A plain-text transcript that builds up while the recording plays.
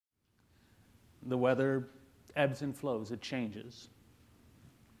The weather ebbs and flows, it changes.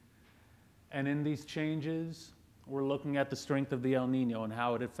 And in these changes, we're looking at the strength of the El Nino and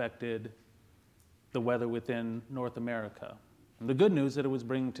how it affected the weather within North America. And the good news that it was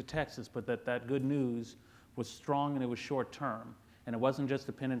bringing to Texas, but that good news was strong and it was short term. And it wasn't just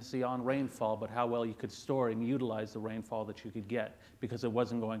dependency on rainfall, but how well you could store and utilize the rainfall that you could get, because it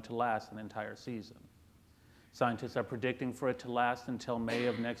wasn't going to last an entire season. Scientists are predicting for it to last until May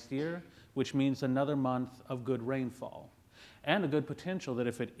of next year, which means another month of good rainfall. And a good potential that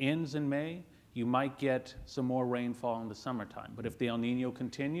if it ends in May, you might get some more rainfall in the summertime. But if the El Nino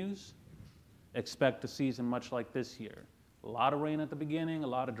continues, expect a season much like this year. A lot of rain at the beginning, a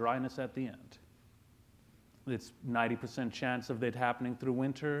lot of dryness at the end. It's 90% chance of it happening through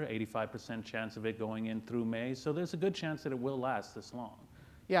winter, 85% chance of it going in through May. So there's a good chance that it will last this long.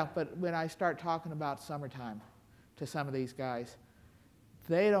 Yeah, but when I start talking about summertime to some of these guys,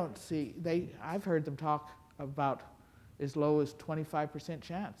 they don't see, I've heard them talk about as low as 25%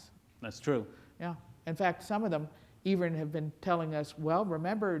 chance. That's true. Yeah. In fact, some of them even have been telling us, well,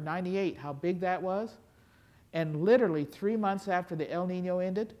 remember 98, how big that was? And literally 3 months after the El Nino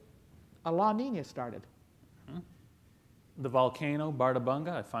ended, a La Nina started. The volcano, Bartabunga,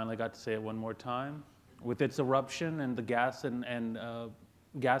 I finally got to say it one more time, with its eruption and the gas and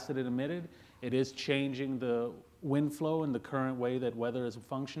gas that it emitted, it is changing the wind flow and the current way that weather is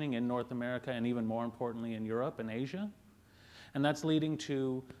functioning in North America and even more importantly in Europe and Asia. And that's leading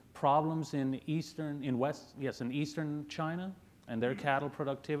to problems in eastern China and their cattle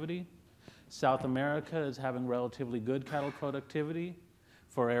productivity. South America is having relatively good cattle productivity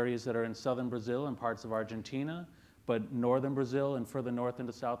for areas that are in southern Brazil and parts of Argentina. But northern Brazil and further north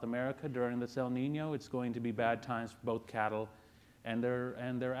into South America during this El Nino, it's going to be bad times for both cattle and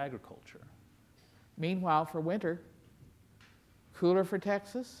their agriculture. Meanwhile, for winter, cooler for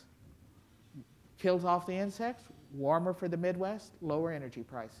Texas, kills off the insects, warmer for the Midwest, lower energy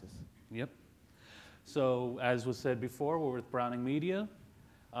prices. Yep. So as was said before, we're with Browning Media.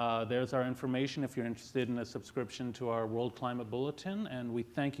 There's our information if you're interested in a subscription to our World Climate Bulletin. And we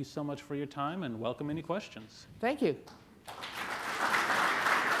thank you so much for your time and welcome any questions. Thank you.